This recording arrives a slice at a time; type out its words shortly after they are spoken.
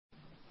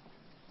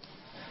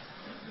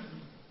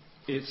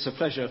It's a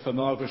pleasure for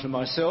Margaret and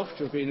myself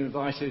to have been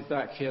invited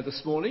back here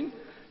this morning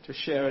to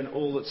share in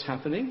all that's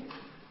happening.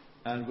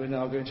 And we're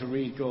now going to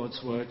read God's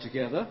Word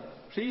together.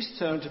 Please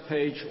turn to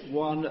page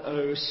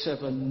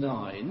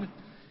 1079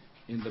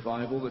 in the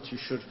Bible that you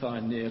should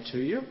find near to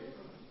you.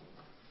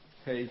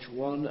 Page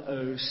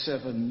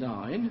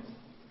 1079.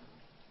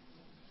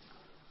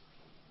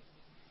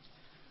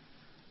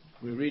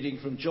 We're reading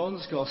from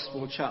John's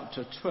Gospel,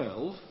 chapter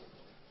 12,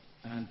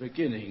 and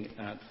beginning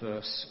at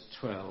verse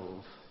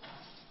 12.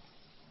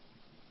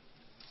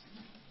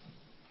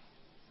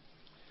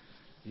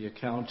 The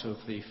account of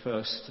the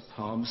first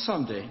Palm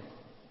Sunday.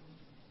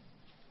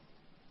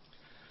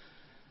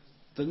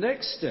 The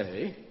next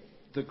day,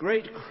 the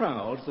great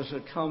crowd that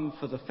had come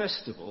for the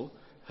festival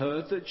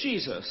heard that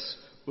Jesus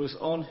was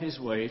on his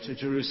way to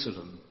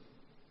Jerusalem.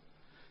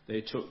 They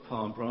took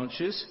palm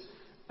branches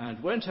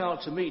and went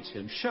out to meet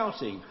him,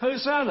 shouting,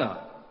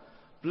 "Hosanna!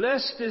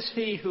 Blessed is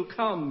he who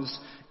comes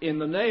in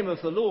the name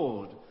of the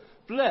Lord.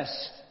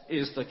 Blessed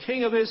is the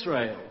King of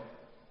Israel."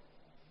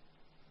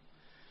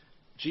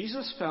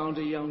 Jesus found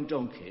a young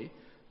donkey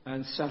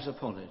and sat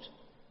upon it.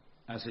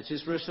 As it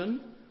is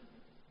written,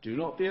 "Do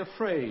not be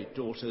afraid,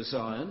 daughter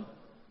Zion.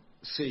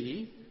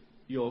 See,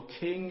 your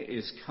king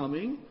is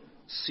coming,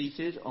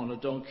 seated on a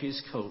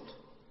donkey's colt."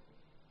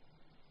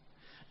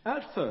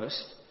 At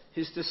first,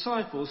 his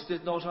disciples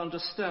did not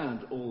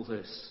understand all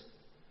this.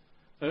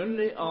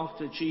 Only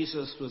after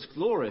Jesus was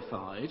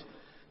glorified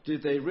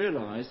did they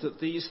realize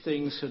that these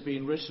things had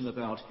been written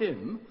about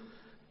him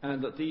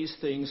and that these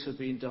things had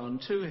been done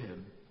to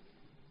him.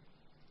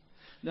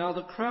 Now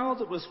the crowd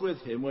that was with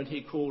him when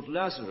he called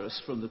Lazarus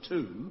from the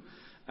tomb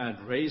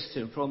and raised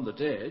him from the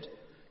dead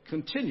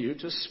continued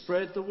to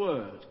spread the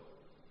word.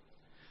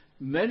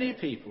 Many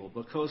people,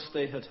 because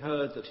they had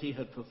heard that he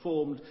had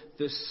performed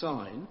this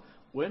sign,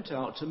 went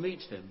out to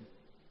meet him.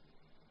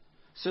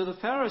 So the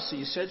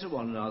Pharisees said to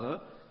one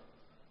another,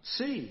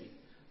 "See,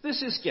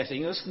 this is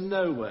getting us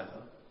nowhere.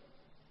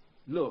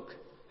 Look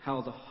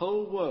how the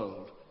whole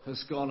world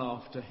has gone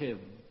after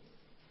him."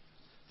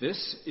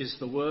 This is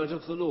the word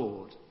of the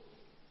Lord.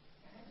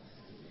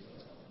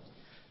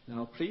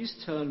 Now please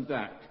turn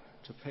back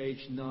to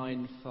page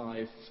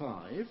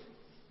 955.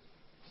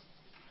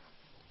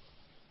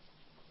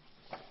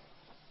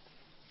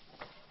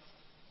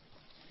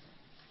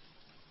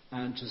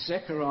 And to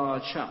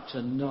Zechariah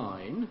chapter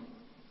 9,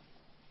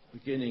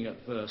 beginning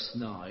at verse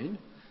 9.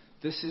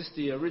 This is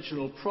the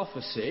original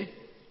prophecy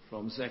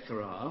from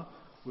Zechariah,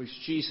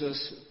 which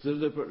Jesus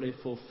deliberately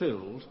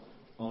fulfilled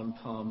on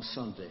Palm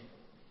Sunday.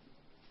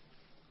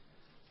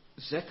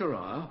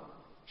 Zechariah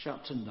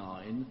chapter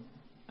 9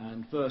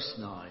 and verse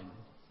 9.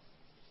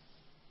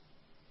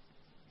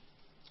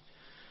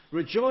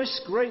 "Rejoice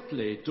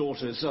greatly,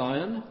 daughter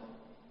Zion.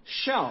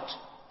 Shout,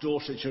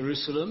 daughter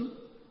Jerusalem.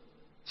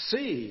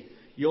 See,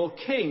 your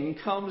king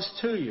comes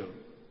to you,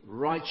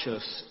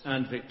 righteous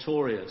and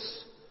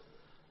victorious,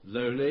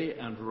 lowly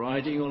and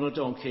riding on a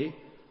donkey,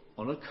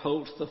 on a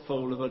colt the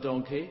foal of a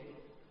donkey.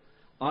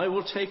 I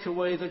will take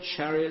away the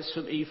chariots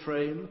from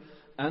Ephraim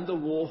and the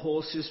war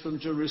horses from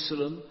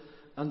Jerusalem,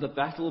 and the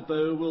battle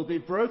bow will be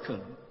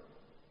broken.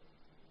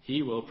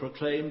 He will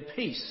proclaim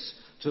peace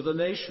to the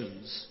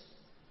nations.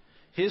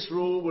 His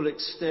rule will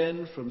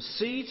extend from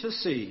sea to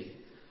sea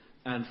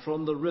and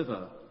from the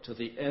river to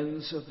the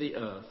ends of the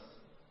earth.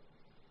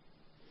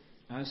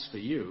 As for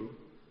you,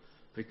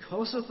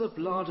 because of the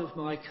blood of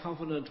my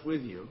covenant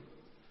with you,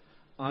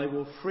 I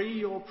will free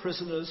your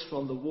prisoners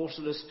from the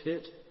waterless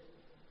pit.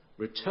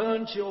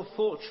 Return to your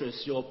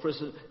fortress,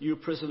 you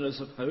prisoners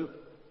of hope.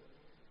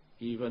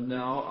 Even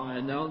now I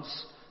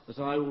announce that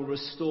I will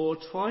restore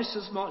twice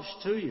as much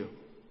to you.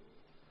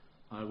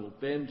 I will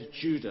bend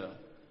Judah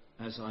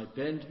as I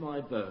bend my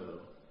bow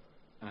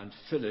and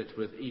fill it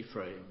with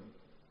Ephraim.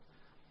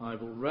 I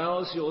will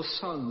rouse your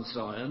son,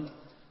 Zion,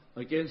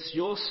 against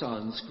your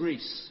sons,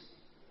 Greece,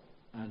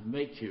 and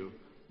make you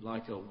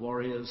like a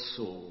warrior's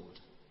sword."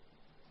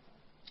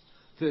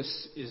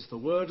 This is the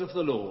word of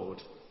the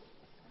Lord.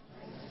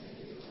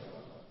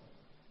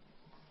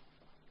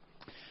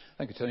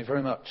 Thank you, Tony,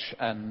 very much.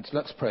 And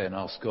let's pray and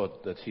ask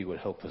God that he would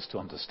help us to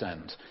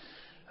understand,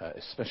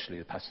 especially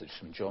the passage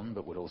from John,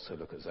 but we'll also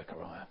look at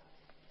Zechariah.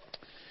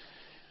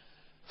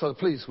 Father,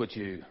 please would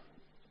you,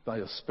 by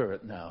your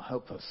Spirit now,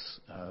 help us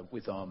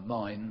with our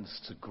minds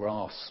to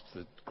grasp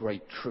the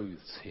great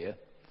truths here.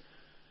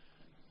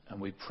 And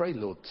we pray,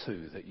 Lord,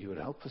 too, that you would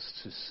help us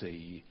to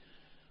see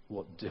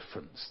what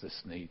difference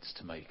this needs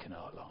to make in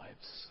our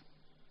lives.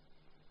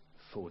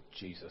 For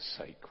Jesus'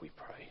 sake, we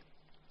pray.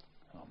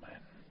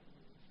 Amen.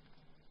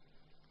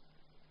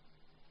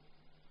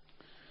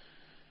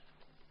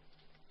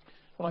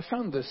 Well, I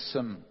found this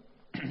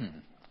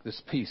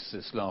this piece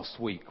this last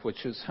week,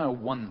 which is how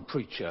one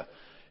preacher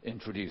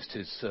introduced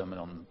his sermon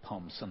on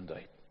Palm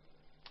Sunday.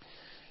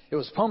 It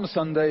was Palm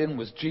Sunday, and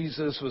as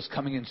Jesus was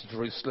coming into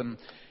Jerusalem,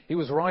 he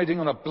was riding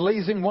on a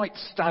blazing white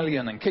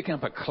stallion and kicking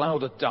up a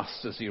cloud of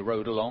dust as he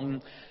rode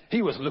along.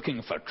 He was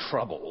looking for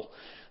trouble.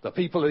 The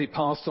people that he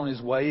passed on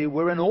his way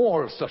were in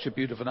awe of such a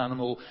beautiful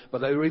animal, but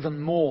they were even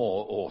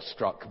more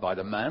awestruck by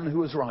the man who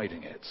was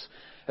riding it.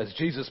 As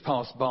Jesus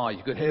passed by,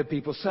 you could hear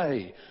people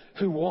say,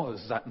 "Who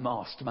was that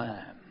masked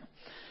man?"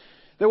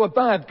 There were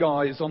bad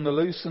guys on the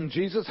loose, and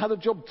Jesus had a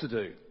job to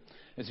do.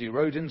 As he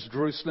rode into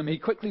Jerusalem, he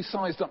quickly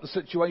sized up the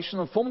situation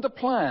and formed a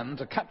plan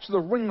to capture the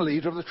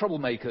ringleader of the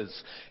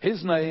troublemakers.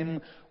 His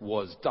name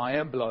was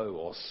Diablo,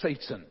 or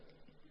Satan.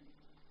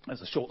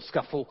 There's a short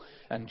scuffle,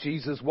 and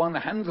Jesus won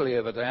handily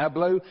over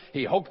Diablo.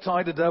 He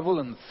hog-tied the devil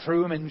and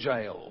threw him in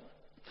jail.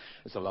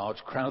 As a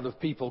large crowd of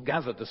people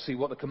gathered to see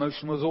what the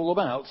commotion was all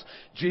about,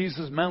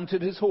 Jesus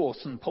mounted his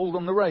horse and pulled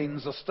on the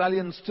reins. The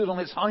stallion stood on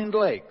its hind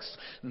legs,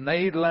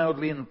 neighed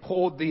loudly, and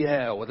pawed the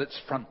air with its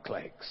front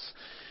legs.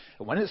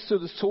 And when it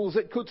stood as tall as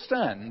it could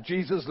stand,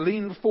 Jesus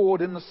leaned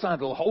forward in the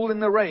saddle, holding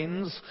the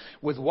reins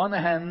with one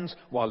hand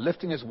while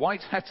lifting his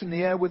white hat in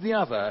the air with the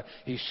other.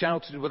 He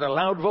shouted with a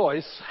loud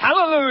voice,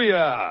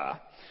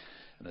 "Hallelujah!"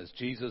 And as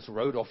Jesus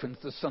rode off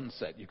into the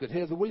sunset, you could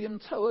hear the William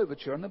Tell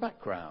overture in the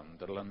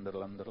background.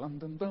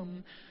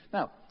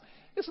 Now,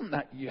 isn't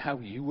that how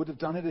you would have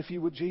done it if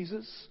you were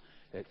Jesus?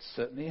 It's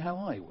certainly how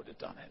I would have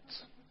done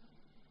it.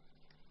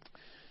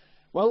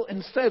 Well,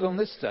 instead, on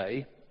this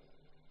day,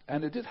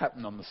 and it did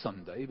happen on the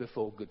Sunday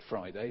before Good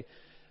Friday,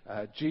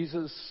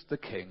 Jesus the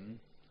King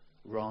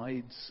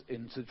rides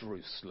into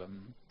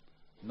Jerusalem,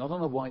 not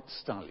on a white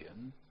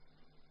stallion,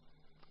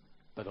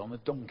 but on a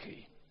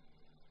donkey.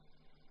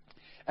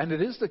 And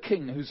it is the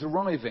King who's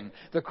arriving.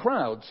 The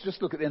crowds,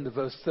 just look at the end of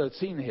verse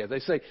 13 here. They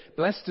say,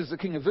 "Blessed is the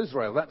King of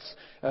Israel."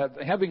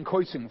 They have been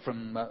quoting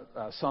from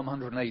Psalm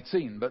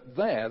 118, but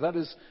that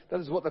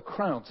is what the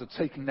crowds are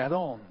taking that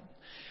on.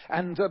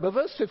 And but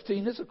verse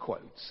 15 is a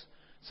quote.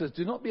 It says,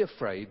 "Do not be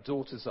afraid,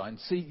 daughter Zion.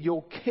 See,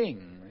 your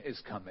king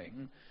is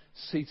coming,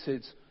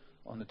 seated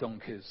on a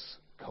donkey's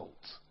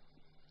colt."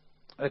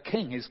 A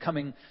king is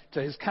coming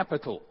to his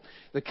capital.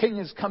 The king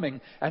is coming,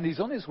 and he's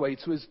on his way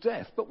to his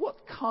death. But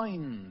what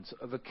kind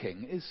of a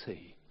king is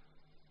he?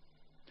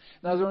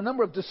 Now, there are a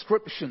number of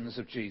descriptions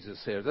of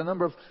Jesus here. There are a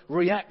number of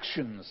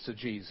reactions to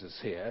Jesus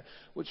here,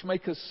 which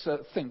make us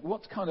think,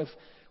 what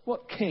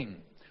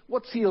king?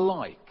 What's he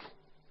like?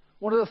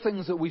 What are the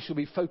things that we should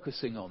be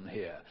focusing on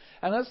here?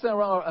 And as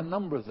there are a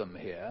number of them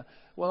here,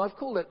 well, I've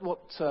called it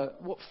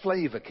what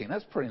Flavour King.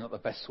 That's probably not the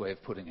best way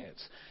of putting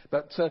it.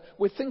 But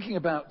we're thinking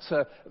about,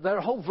 there are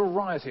a whole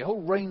variety, a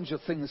whole range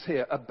of things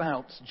here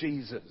about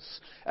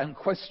Jesus and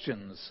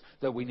questions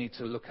that we need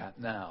to look at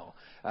now.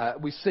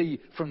 We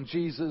see from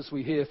Jesus,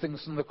 we hear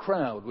things from the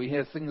crowd. We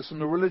hear things from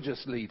the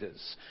religious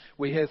leaders.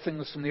 We hear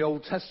things from the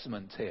Old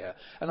Testament here.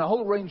 And a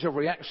whole range of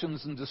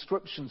reactions and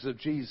descriptions of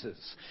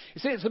Jesus.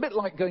 You see, it's a bit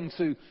like going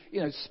to,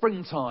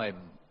 springtime.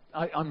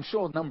 I'm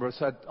sure a number of us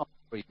had ice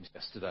creams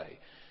yesterday.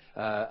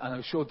 And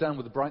I'm sure down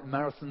with the Brighton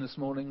Marathon this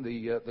morning,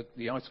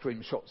 the ice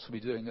cream shops will be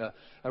doing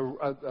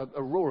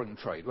a roaring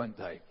trade, won't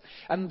they?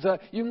 And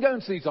you can go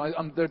into these,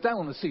 they're down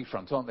on the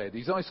seafront, aren't they?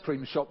 These ice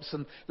cream shops,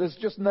 and there's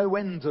just no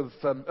end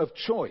of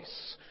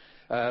choice.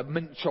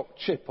 Mint chocolate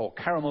chip, or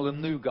caramel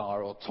and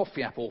nougat, or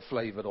toffee apple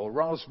flavoured, or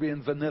raspberry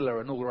and vanilla,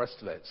 and all the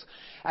rest of it.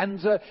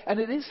 And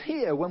it is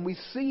here, when we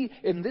see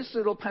in this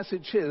little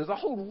passage here, there's a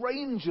whole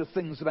range of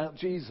things about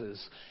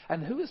Jesus.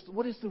 And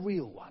what is the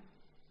real one?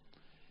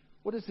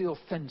 What is the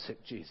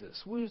authentic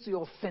Jesus? Who is the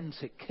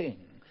authentic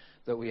King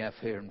that we have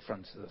here in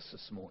front of us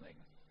this morning?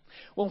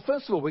 Well,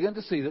 first of all, we're going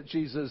to see that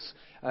Jesus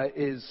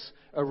is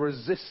a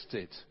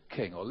resisted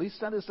King, or at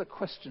least that is the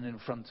question in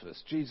front of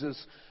us.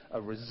 Jesus,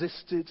 a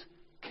resisted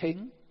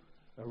King?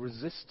 A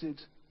resisted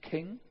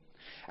King?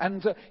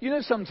 And,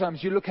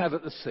 sometimes you look out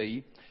at the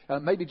sea,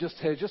 maybe just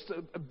here, just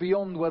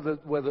beyond where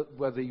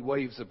the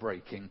waves are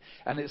breaking,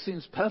 and it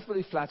seems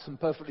perfectly flat and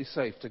perfectly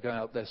safe to go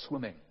out there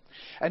swimming.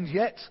 And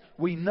yet,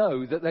 we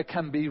know that there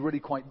can be really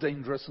quite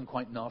dangerous and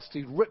quite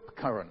nasty rip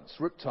currents,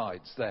 rip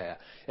tides there,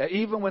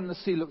 even when the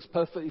sea looks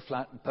perfectly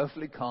flat and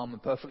perfectly calm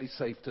and perfectly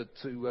safe to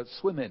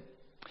swim in.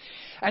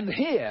 And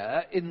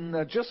here,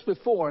 just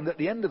before and at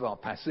the end of our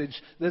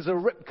passage, there's a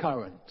rip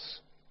current.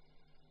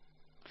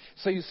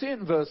 So you see it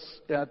in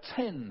verse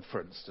 10, for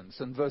instance,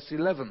 and verse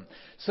 11.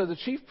 So the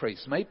chief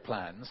priests made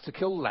plans to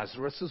kill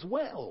Lazarus as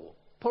well.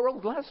 Poor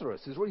old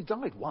Lazarus, he's already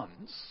died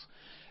once.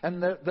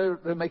 And they're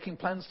making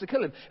plans to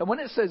kill him. And when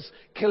it says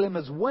kill him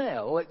as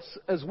well, it's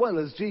as well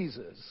as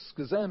Jesus.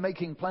 Because they're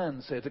making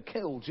plans here to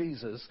kill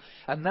Jesus.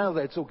 And now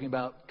they're talking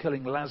about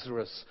killing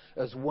Lazarus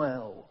as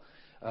well.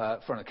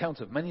 For an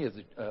account of many of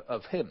the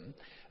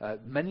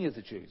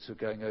Jews who are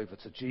going over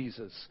to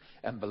Jesus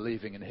and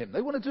believing in him.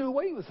 They want to do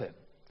away with him.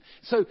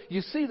 So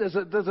you see there's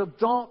a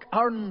dark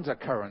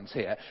undercurrent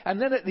here.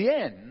 And then at the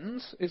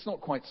end, it's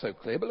not quite so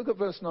clear, but look at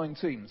verse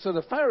 19. So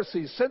the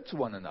Pharisees said to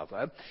one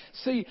another,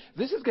 "See,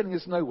 this is getting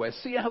us nowhere.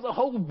 See how the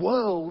whole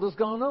world has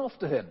gone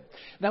after him."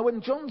 Now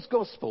in John's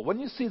Gospel, when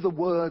you see the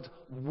word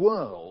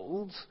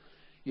world,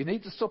 you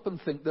need to stop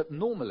and think that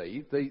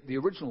normally the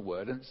original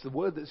word, and it's the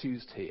word that's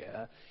used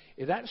here,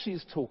 it actually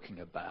is talking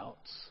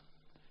about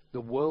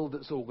the world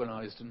that's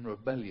organized in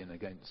rebellion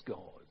against God.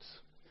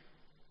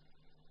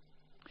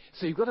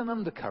 So you've got an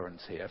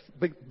undercurrent here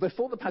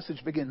before the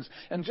passage begins,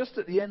 and just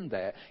at the end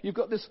there, you've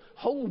got this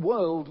whole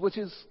world which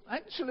is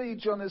actually,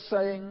 John is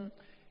saying,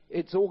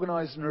 it's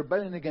organised in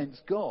rebellion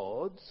against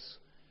God,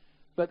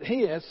 but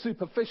here,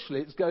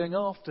 superficially, it's going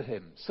after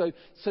him.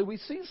 So we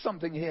see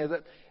something here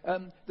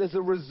that there's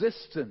a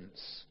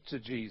resistance to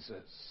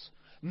Jesus.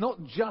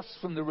 Not just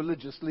from the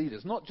religious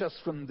leaders, not just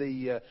from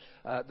the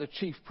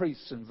chief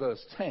priests in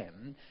verse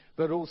 10,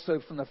 but also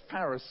from the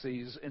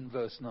Pharisees in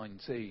verse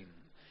 19.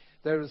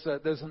 There's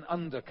an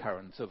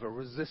undercurrent of a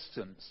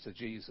resistance to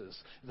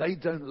Jesus. They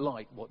don't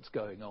like what's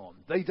going on.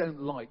 They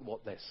don't like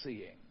what they're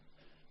seeing.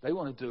 They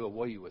want to do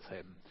away with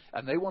him.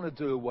 And they want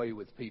to do away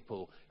with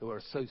people who are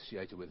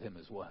associated with him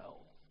as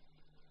well.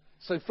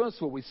 So first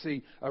of all, we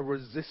see a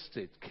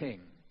resisted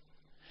king.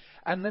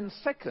 And then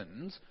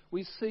second,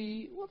 we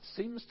see what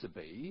seems to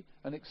be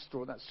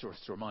that's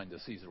just to remind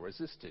us he's a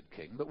resisted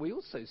king, but we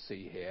also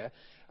see here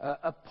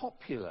a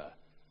popular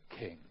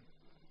king.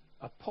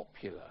 A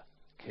popular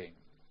king.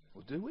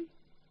 Well, do we?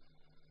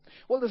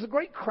 Well, there's a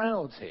great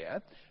crowd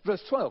here.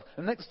 Verse 12,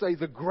 the next day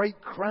the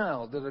great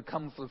crowd that had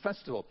come for the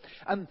festival.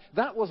 And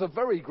that was a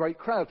very great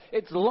crowd.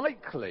 It's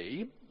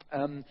likely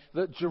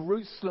that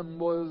Jerusalem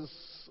was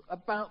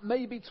about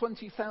maybe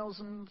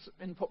 20,000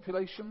 in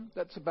population.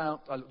 That's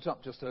about, I looked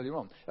up just earlier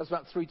on, that's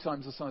about 3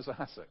 times the size of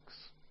Sussex.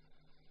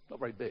 Not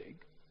very big.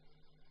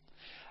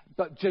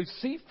 But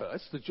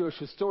Josephus, the Jewish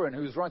historian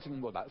who was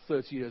writing about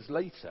 30 years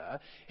later,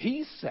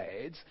 he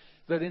said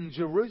that in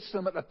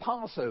Jerusalem at the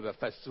Passover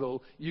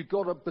festival, you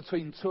got up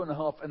between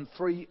 2.5 and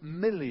 3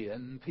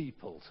 million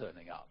people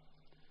turning up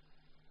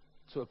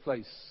to a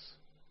place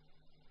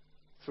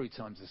 3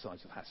 times the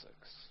size of Sussex.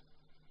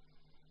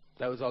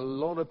 There was a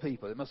lot of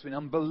people. It must have been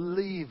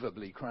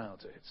unbelievably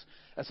crowded.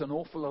 That's an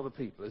awful lot of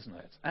people, isn't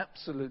it?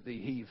 Absolutely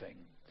heaving.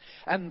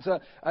 And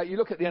you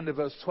look at the end of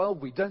verse 12.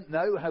 We don't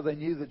know how they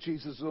knew that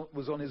Jesus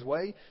was on his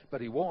way,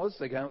 but he was.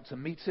 They go out to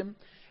meet him.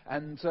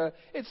 And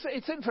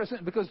it's interesting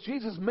because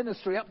Jesus'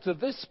 ministry up to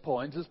this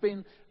point has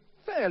been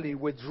fairly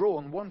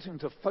withdrawn, wanting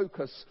to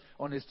focus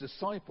on his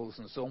disciples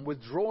and so on,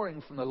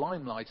 withdrawing from the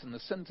limelight and the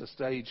center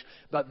stage.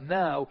 But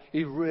now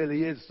he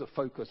really is the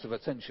focus of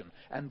attention,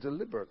 and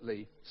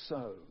deliberately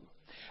so.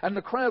 And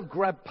the crowd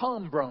grabbed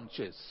palm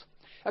branches.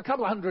 A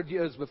couple of hundred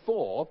years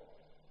before,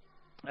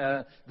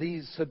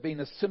 these had been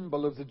a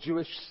symbol of the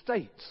Jewish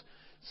state.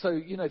 So,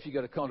 if you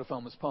go to Cardiff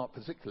Farmers Park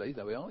particularly,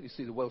 there we are, you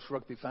see the Welsh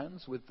rugby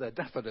fans with their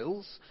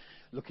daffodils,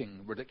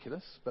 looking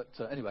ridiculous, but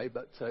anyway,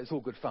 it's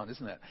all good fun,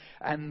 isn't it?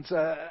 And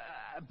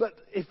but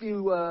if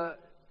you,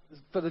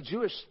 for the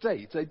Jewish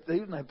state, they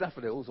didn't have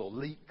daffodils or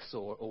leeks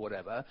or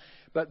whatever,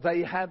 but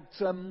they had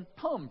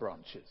palm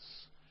branches.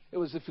 It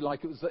was, if you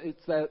like,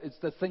 it's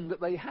the thing that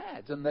they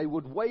had, and they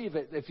would wave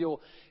it.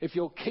 If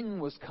your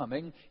king was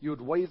coming, you would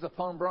wave the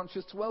palm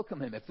branches to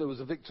welcome him. If there was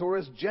a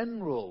victorious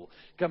general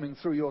coming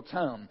through your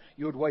town,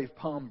 you would wave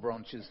palm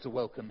branches to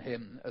welcome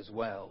him as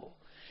well.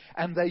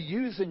 And they're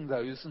using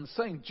those and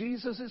saying,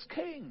 Jesus is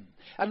king.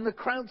 And the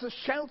crowds are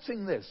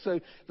shouting this. So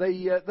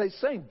they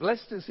say,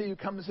 blessed is he who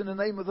comes in the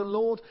name of the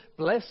Lord.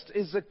 Blessed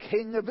is the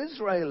King of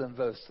Israel in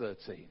verse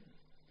 13.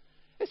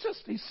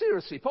 He's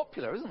seriously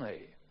popular, isn't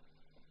he?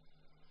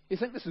 You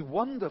think this is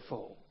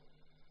wonderful.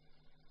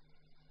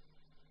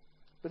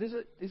 But is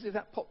it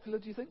that popular,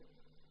 do you think?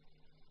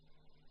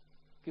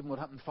 Given what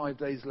happened 5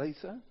 days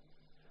later?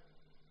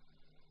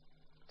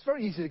 It's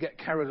very easy to get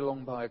carried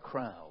along by a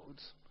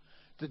crowd,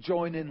 to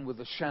join in with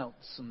the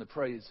shouts and the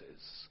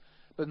praises,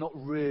 but not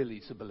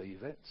really to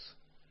believe it.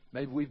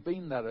 Maybe we've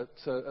been that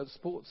at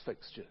sports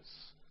fixtures.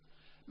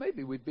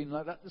 Maybe we've been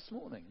like that this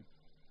morning.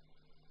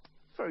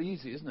 It's very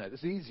easy, isn't it?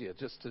 It's easier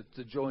just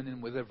to join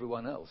in with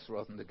everyone else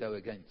rather than to go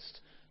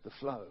against the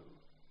flow.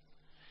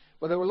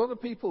 Well, there were a lot of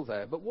people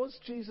there, but was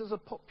Jesus a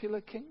popular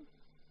king?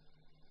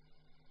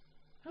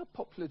 How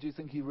popular do you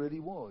think he really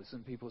was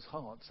in people's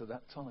hearts at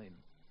that time?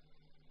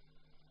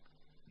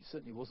 He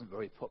certainly wasn't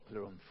very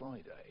popular on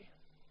Friday.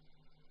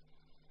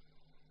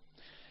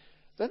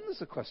 Then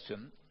there's a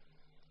question,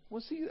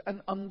 was he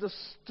an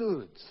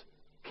understood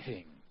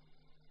king?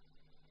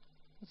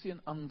 Was he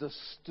an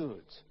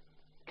understood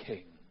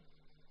king?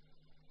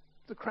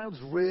 The crowds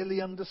really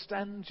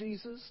understand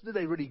Jesus? Did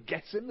they really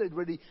get him? Did they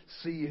really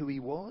see who he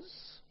was?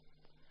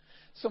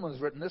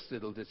 Someone's written this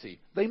little ditty.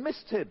 They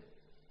missed him.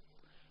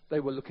 They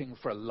were looking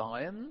for a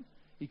lion.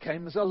 He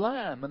came as a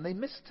lamb, and they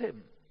missed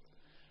him.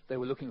 They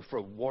were looking for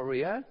a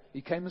warrior.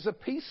 He came as a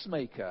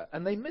peacemaker,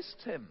 and they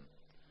missed him.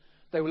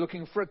 They were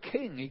looking for a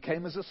king. He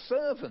came as a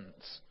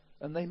servant,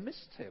 and they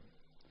missed him.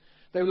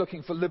 They were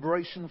looking for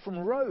liberation from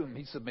Rome.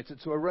 He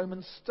submitted to a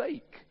Roman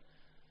stake,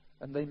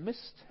 and they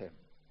missed him.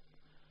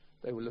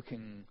 They were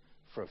looking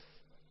for a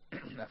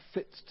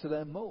fit to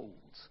their mould.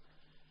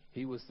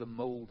 He was the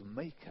mould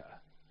maker,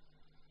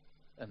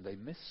 and they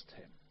missed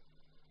him.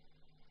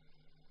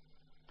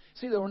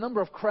 See, there were a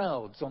number of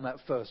crowds on that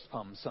first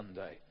Palm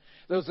Sunday.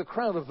 There was a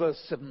crowd of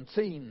verse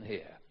 17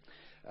 here.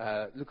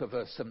 Look at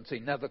verse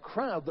 17. Now the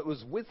crowd that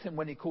was with him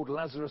when he called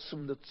Lazarus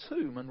from the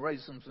tomb and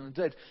raised him from the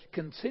dead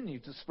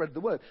continued to spread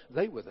the word.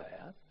 They were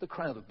there, the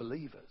crowd of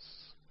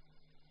believers.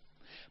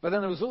 But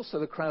then there was also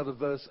the crowd of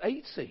verse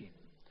 18.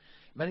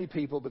 Many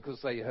people,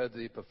 because they heard that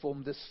he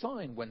performed this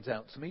sign, went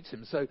out to meet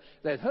him. So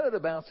they'd heard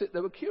about it, they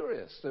were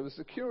curious. There was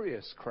the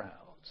curious crowd.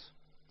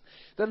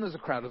 Then there's a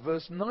crowd of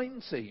verse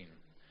 19,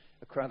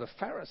 a crowd of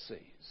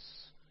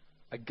Pharisees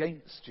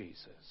against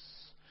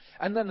Jesus.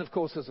 And then, of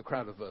course, there's a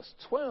crowd of verse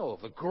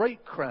 12, a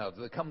great crowd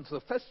that had come to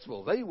the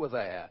festival. They were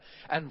there.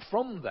 And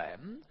from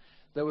them,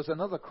 there was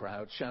another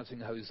crowd shouting,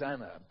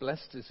 Hosanna,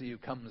 blessed is he who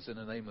comes in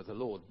the name of the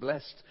Lord.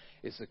 Blessed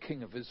is the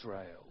King of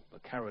Israel,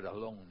 but carried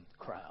along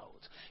the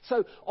crowd.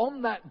 So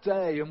on that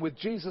day, and with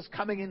Jesus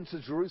coming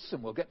into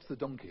Jerusalem, we'll get to the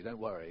donkey, don't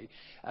worry.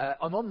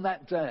 And on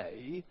that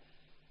day,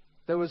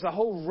 there was a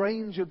whole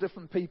range of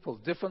different people,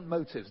 different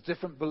motives,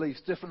 different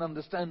beliefs, different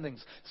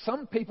understandings.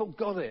 Some people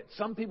got it.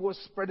 Some people were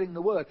spreading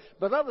the word.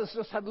 But others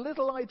just had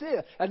little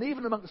idea. And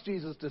even amongst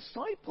Jesus'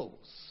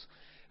 disciples,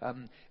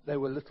 they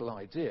were little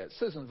idea. It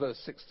says in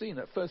verse 16,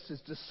 at first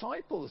his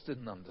disciples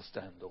didn't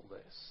understand all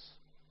this.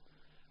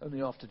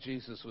 Only after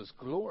Jesus was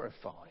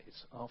glorified,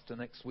 after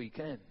next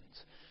weekend,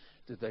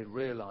 did they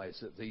realize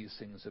that these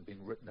things had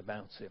been written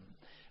about him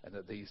and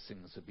that these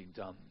things had been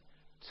done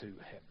to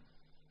him.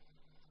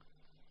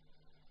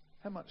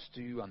 How much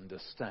do you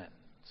understand?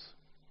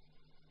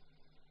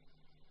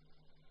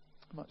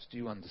 How much do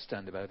you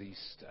understand about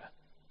Easter?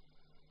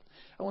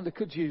 I wonder,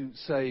 could you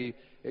say,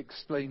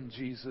 explain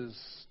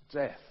Jesus'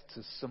 death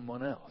to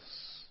someone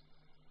else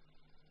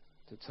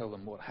to tell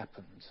them what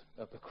happened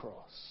at the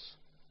cross?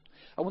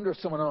 I wonder if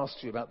someone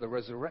asked you about the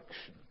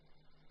resurrection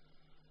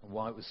and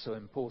why it was so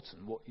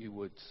important, what you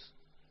would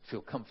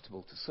feel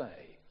comfortable to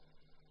say.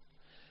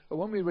 But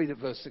when we read at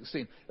verse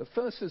 16, at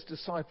first his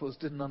disciples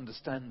didn't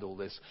understand all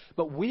this.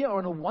 But we are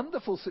in a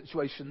wonderful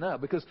situation now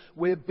because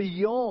we're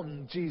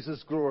beyond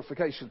Jesus'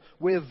 glorification.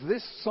 We're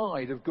this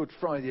side of Good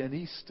Friday and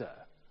Easter.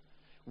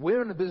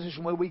 We're in a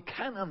position where we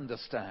can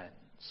understand.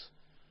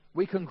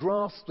 We can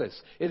grasp this.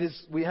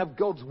 We have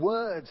God's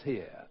word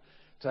here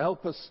to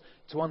help us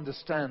to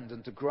understand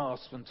and to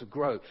grasp and to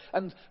grow.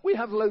 And we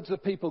have loads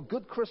of people,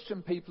 good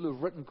Christian people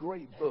who've written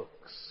great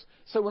books.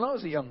 So when I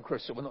was a young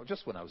Christian, well, not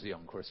just when I was a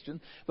young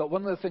Christian, but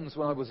one of the things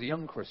when I was a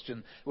young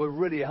Christian were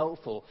really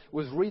helpful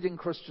was reading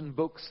Christian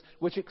books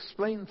which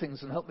explain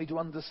things and help me to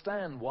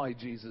understand why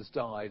Jesus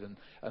died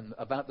and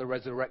about the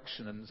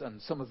resurrection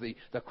and some of the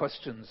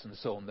questions and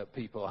so on that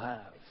people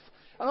have.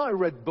 And I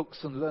read books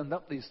and learned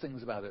up these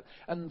things about it.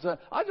 And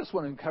I just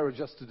want to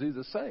encourage us to do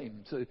the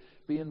same, to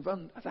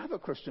have a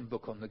Christian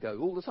book on the go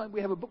all the time.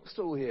 We have a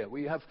bookstall here.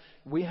 We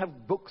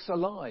have Books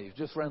Alive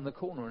just round the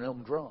corner in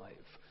Elm Drive.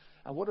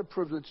 And what a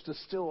privilege to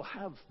still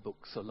have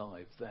Books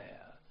Alive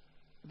there.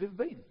 Have you ever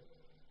been?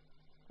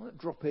 Why not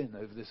drop in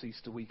over this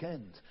Easter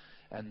weekend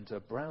and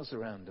browse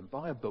around and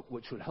buy a book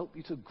which would help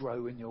you to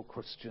grow in your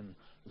Christian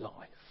life?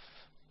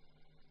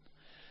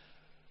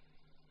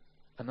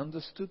 An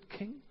understood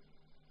king?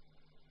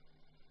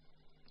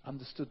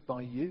 Understood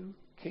by you,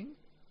 king?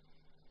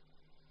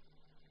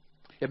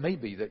 It may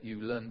be that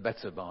you learn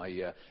better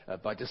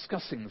by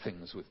discussing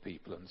things with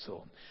people and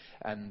so on.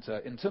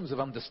 And in terms of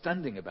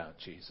understanding about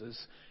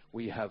Jesus,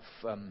 we have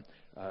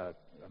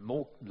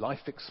more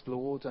Life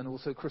Explored and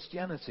also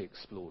Christianity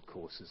Explored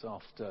courses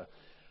after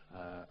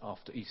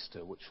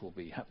Easter, which will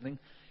be happening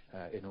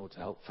in order to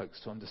help folks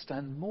to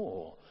understand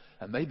more.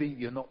 And maybe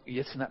you're not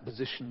yet in that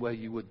position where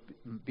you would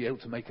be able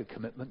to make a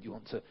commitment. You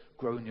want to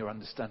grow in your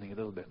understanding a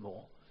little bit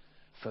more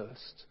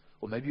first.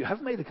 Or maybe you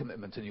have made a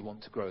commitment and you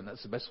want to grow, and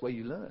that's the best way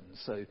you learn.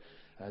 So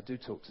do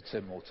talk to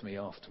Tim or to me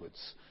afterwards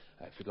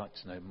if you'd like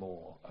to know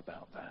more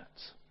about that.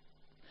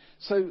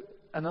 So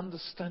an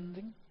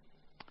understanding,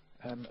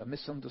 a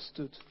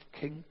misunderstood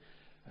king,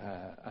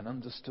 an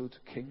understood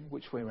king.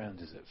 Which way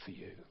around is it for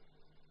you?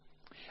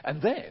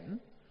 And then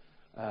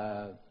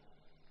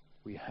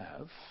we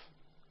have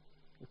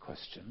the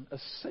question, a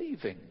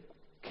saving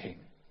king.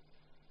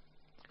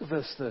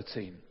 Verse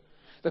 13.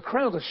 The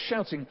crowd are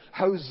shouting,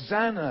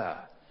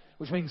 Hosanna,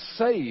 which means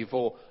save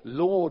or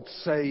Lord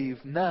save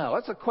now.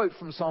 That's a quote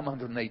from Psalm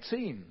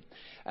 118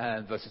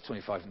 and verses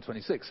 25 and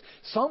 26.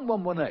 Psalm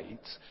 118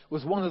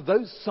 was one of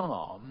those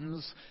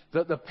psalms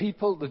that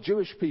the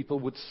Jewish people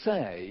would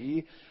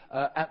say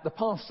at the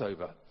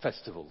Passover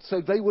festival.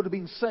 So they would have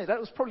been saying, that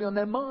was probably on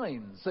their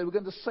minds. They were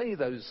going to say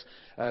those,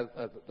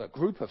 a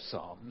group of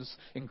psalms,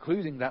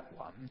 including that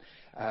one,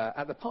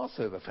 at the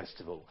Passover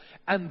festival.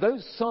 And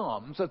those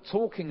psalms are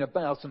talking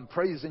about and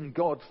praising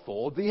God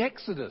for the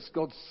Exodus,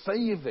 God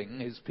saving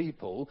his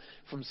people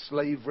from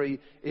slavery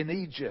in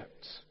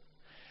Egypt.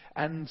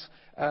 And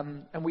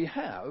we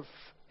have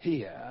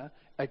here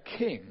a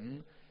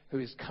king who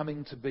is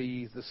coming to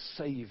be the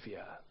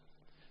Saviour.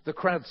 The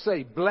crowd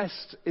say,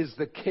 blessed is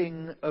the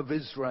King of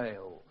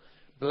Israel.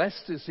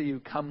 Blessed is he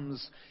who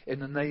comes in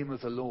the name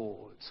of the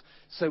Lord.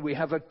 So we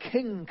have a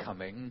king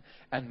coming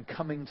and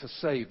coming to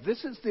save.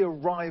 This is the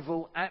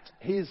arrival at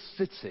his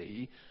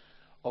city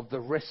of the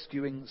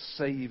rescuing,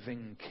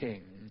 saving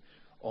king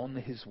on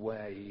his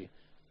way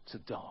to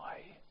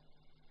die.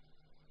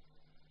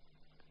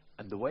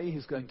 And the way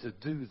he's going to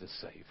do the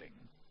saving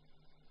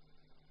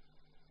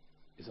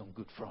is on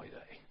Good Friday.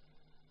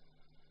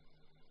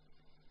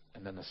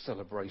 and then the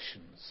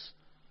celebrations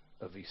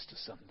of Easter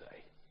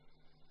Sunday.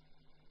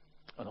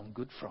 And on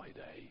Good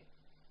Friday,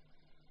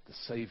 the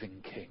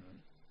saving King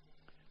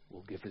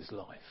will give his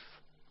life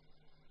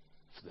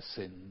for the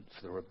sin,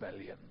 for the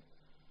rebellion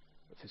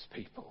of his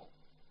people,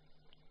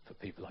 for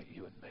people like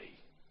you and me.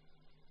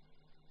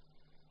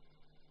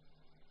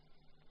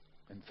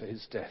 And for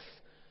his death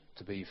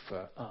to be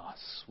for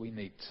us, we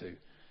need to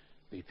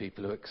be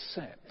people who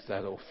accept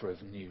that offer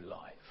of new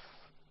life.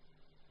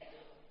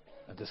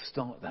 And to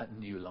start that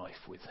new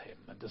life with him,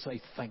 and to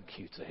say thank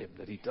you to him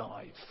that he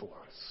died for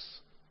us,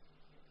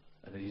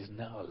 and that he is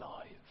now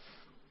alive,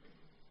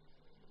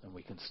 and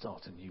we can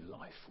start a new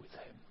life with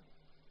him.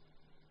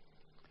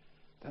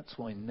 That's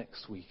why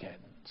next weekend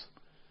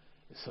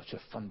is such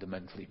a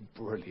fundamentally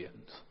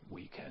brilliant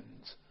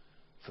weekend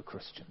for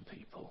Christian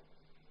people.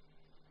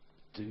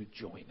 Do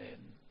join in.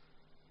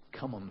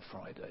 Come on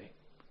Friday.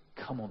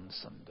 Come on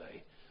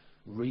Sunday.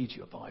 Read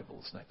your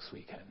Bibles next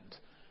weekend.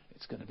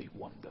 It's going to be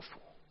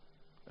wonderful.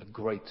 A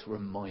great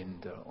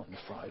reminder on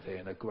Friday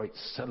and a great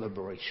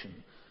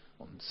celebration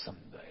on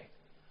Sunday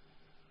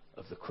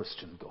of the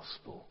Christian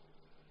gospel,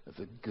 of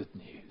the good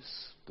news,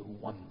 the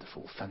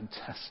wonderful,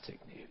 fantastic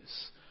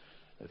news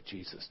of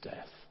Jesus'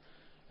 death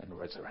and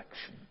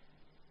resurrection.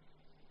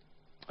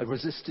 A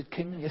resisted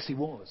king? Yes, he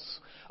was.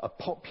 A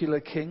popular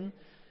king?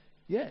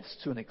 Yes,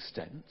 to an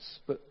extent,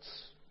 but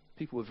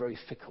people were very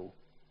fickle.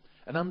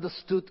 An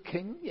understood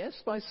king? Yes,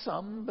 by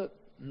some, but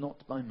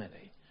not by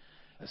many.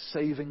 A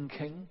saving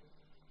king?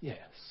 Yes.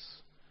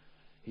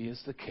 He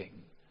is the king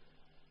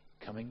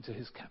coming to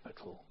his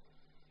capital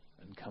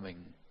and coming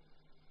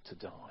to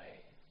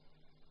die.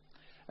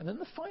 And then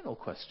the final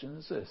question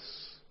is this: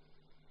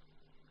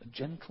 a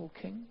gentle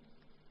king?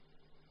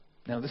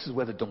 Now, this is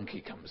where the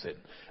donkey comes in.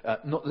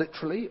 Not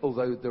literally,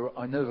 although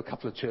I know of a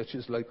couple of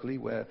churches locally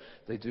where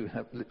they do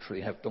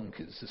literally have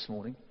donkeys this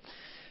morning.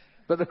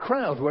 But the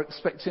crowd were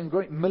expecting a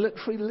great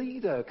military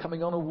leader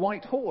coming on a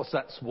white horse.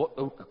 That's what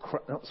a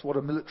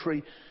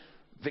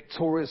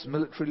victorious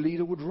military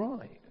leader would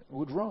ride.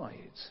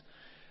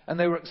 And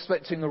they were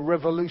expecting a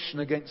revolution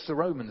against the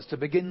Romans to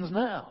begin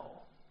now.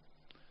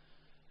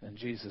 And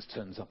Jesus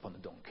turns up on a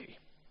donkey.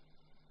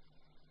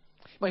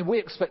 I mean, we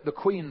expect the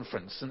Queen, for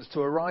instance, to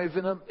arrive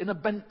in a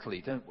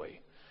Bentley, don't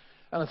we?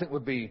 And I think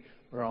we'd be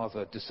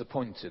rather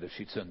disappointed if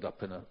she turned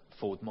up in a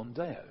Ford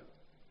Mondeo.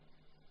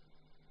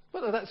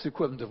 But that's the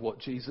equivalent of what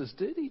Jesus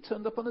did. He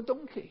turned up on a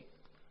donkey.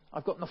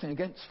 I've got nothing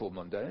against Ford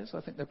Mondeos.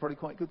 I think they're probably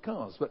quite good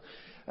cars. But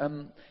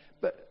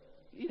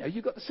you know,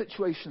 you've got the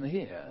situation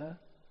here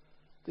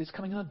that he's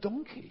coming on a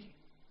donkey.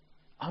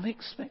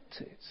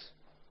 Unexpected.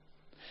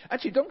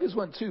 Actually, donkeys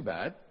weren't too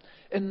bad.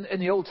 In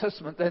the Old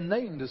Testament, they're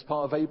named as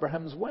part of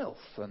Abraham's wealth,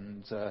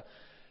 and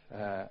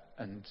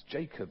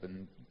Jacob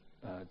and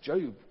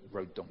Job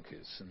rode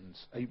donkeys, and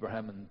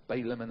Abraham and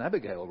Balaam and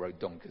Abigail rode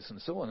donkeys,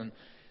 and so on. And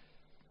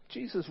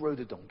Jesus rode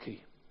a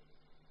donkey.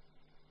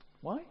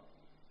 Why?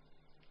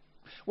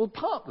 Well,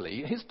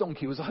 partly his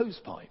donkey was a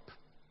hosepipe.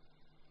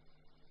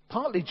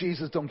 Partly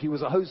Jesus' donkey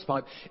was a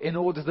hosepipe in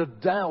order to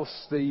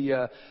douse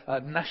the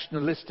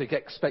nationalistic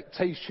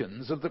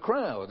expectations of the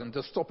crowd and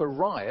to stop a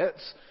riot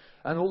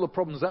and all the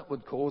problems that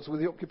would cause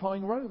with the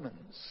occupying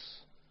Romans.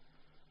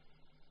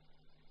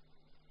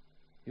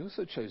 He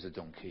also chose a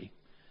donkey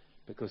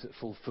because it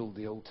fulfilled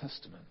the Old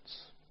Testament.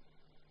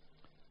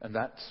 And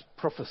that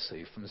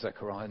prophecy from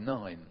Zechariah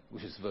 9,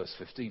 which is verse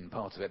 15,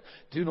 part of it.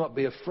 Do not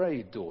be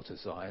afraid, daughter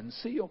Zion.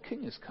 See, your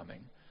king is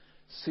coming,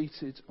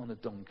 seated on a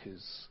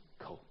donkey's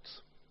colt.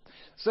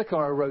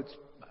 Zechariah wrote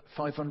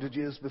 500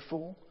 years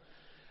before.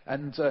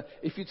 And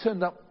if you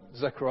turned up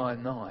Zechariah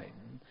 9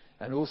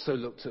 and also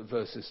looked at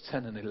verses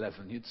 10 and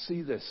 11, you'd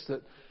see this,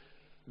 that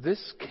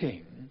this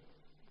king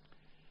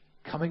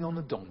coming on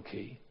a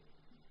donkey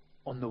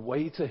on the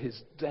way to his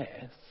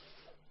death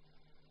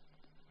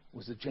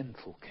was a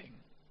gentle king.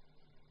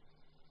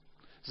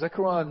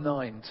 Zechariah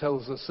 9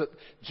 tells us that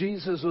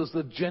Jesus was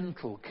the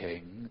gentle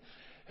king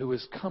who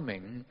was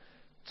coming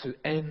to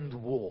end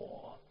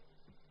war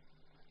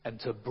and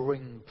to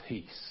bring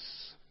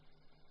peace.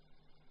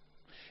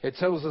 It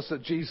tells us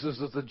that Jesus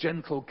was the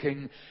gentle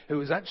king who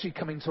was actually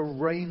coming to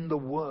reign the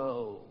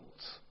world.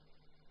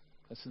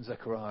 That's in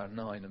Zechariah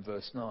 9 and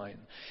verse 9.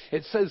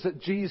 It says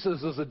that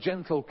Jesus was a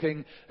gentle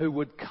king who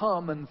would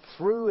come and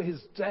through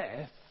his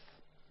death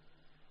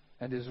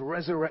and his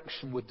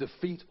resurrection would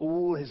defeat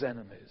all his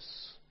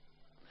enemies.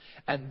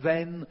 And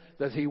then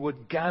that he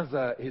would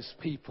gather his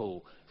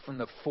people from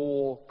the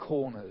four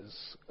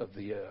corners of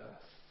the earth.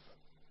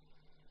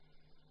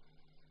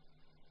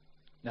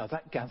 Now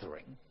that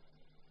gathering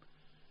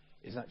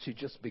is actually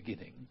just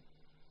beginning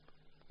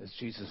as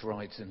Jesus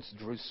rides into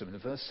Jerusalem.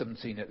 In verse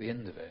 17 at the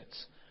end of it,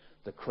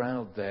 the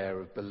crowd there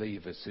of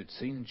believers who'd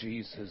seen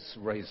Jesus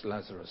raise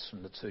Lazarus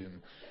from the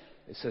tomb,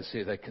 it says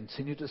here they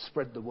continue to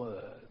spread the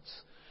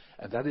words.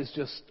 And that is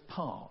just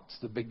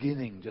the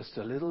beginning, just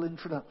a little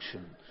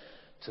introduction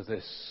to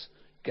this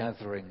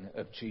gathering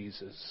of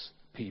Jesus'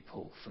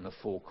 people from the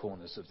four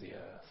corners of the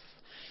earth.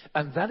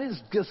 And that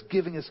is just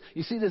giving us,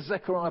 you see this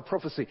Zechariah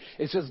prophecy,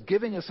 it's just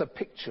giving us a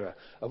picture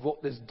of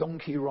what this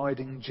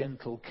donkey-riding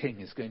gentle king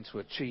is going to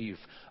achieve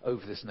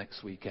over this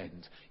next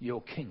weekend.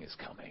 Your king is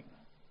coming.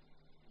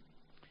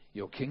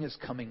 Your king is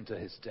coming to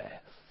his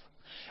death.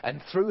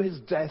 And through his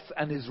death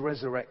and his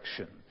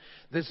resurrection,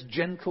 this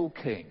gentle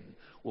king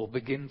will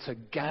begin to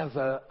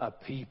gather a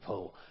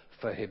people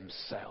for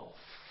himself.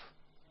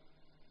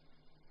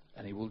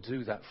 And he will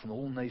do that from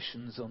all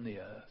nations on the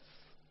earth,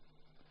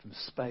 from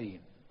Spain,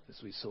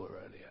 as we saw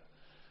earlier,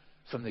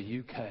 from the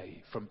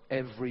UK, from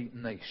every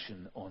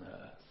nation on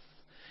earth.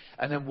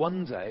 And then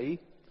one day,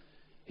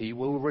 he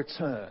will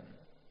return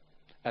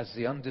as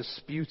the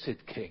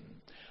undisputed king,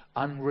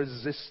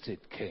 unresisted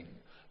king,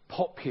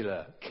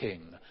 popular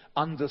king,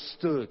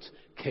 understood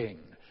king,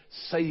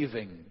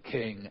 saving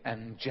king,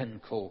 and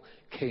gentle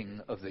king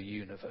of the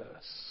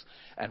universe.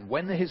 And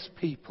when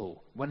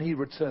he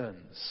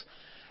returns,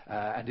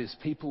 and his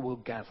people will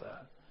gather,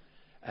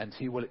 and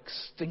he will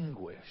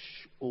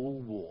extinguish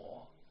all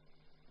war,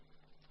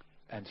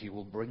 and he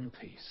will bring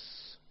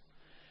peace,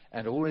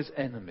 and all his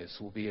enemies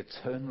will be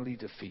eternally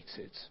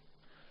defeated,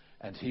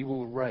 and he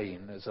will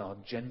reign as our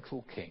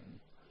gentle king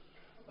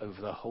over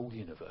the whole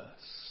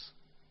universe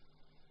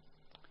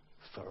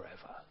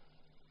forever.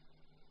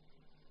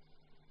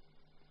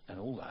 And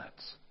all that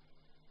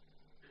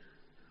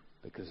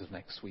because of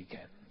next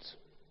weekend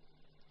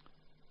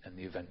and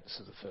the events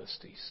of the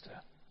first Easter.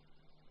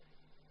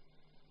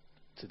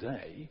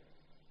 Today,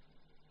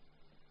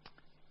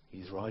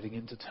 he's riding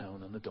into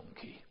town on a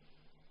donkey,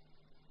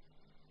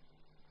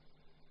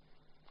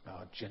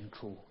 our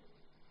gentle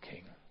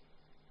king.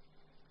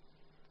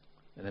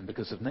 And then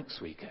because of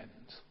next weekend,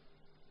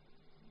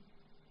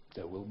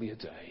 there will be a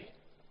day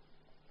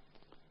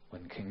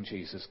when King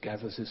Jesus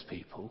gathers his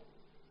people,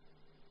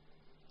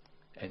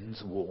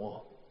 ends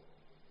war,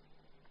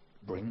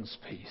 brings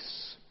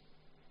peace,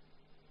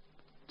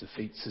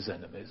 defeats his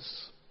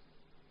enemies,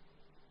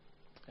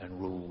 and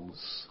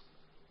rules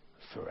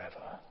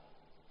forever.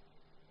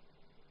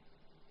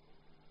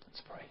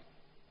 Let's pray.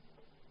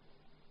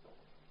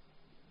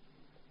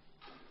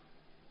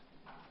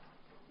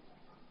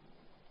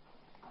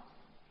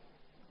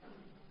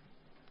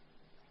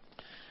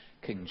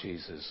 King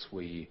Jesus,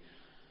 we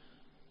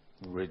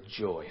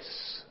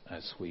rejoice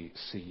as we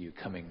see you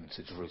coming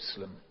to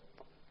Jerusalem.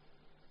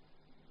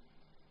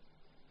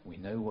 We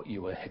know what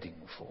you are heading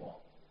for.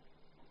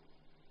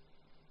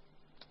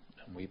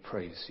 And we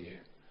praise you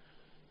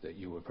that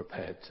you were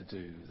prepared to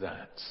do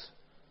that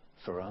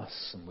for us.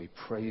 And we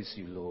praise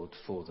you, Lord,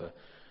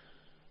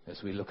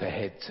 as we look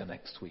ahead to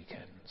next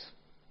weekend.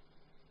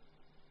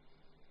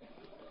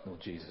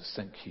 Lord Jesus,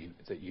 thank you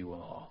that you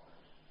are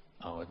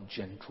our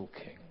gentle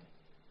King,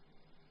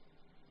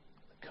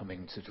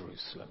 coming to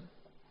Jerusalem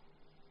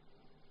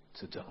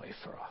to die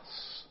for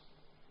us.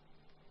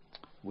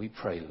 We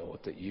pray, Lord,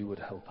 that you would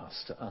help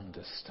us to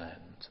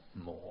understand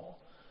more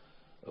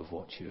of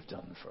what you have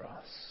done for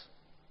us.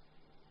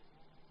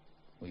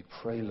 We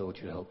pray, Lord,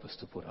 you'd help us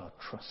to put our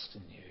trust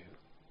in you.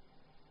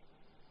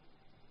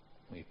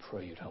 We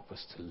pray you'd help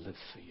us to live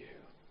for you,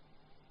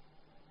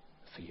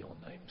 for your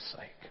name's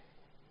sake.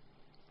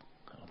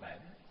 Amen.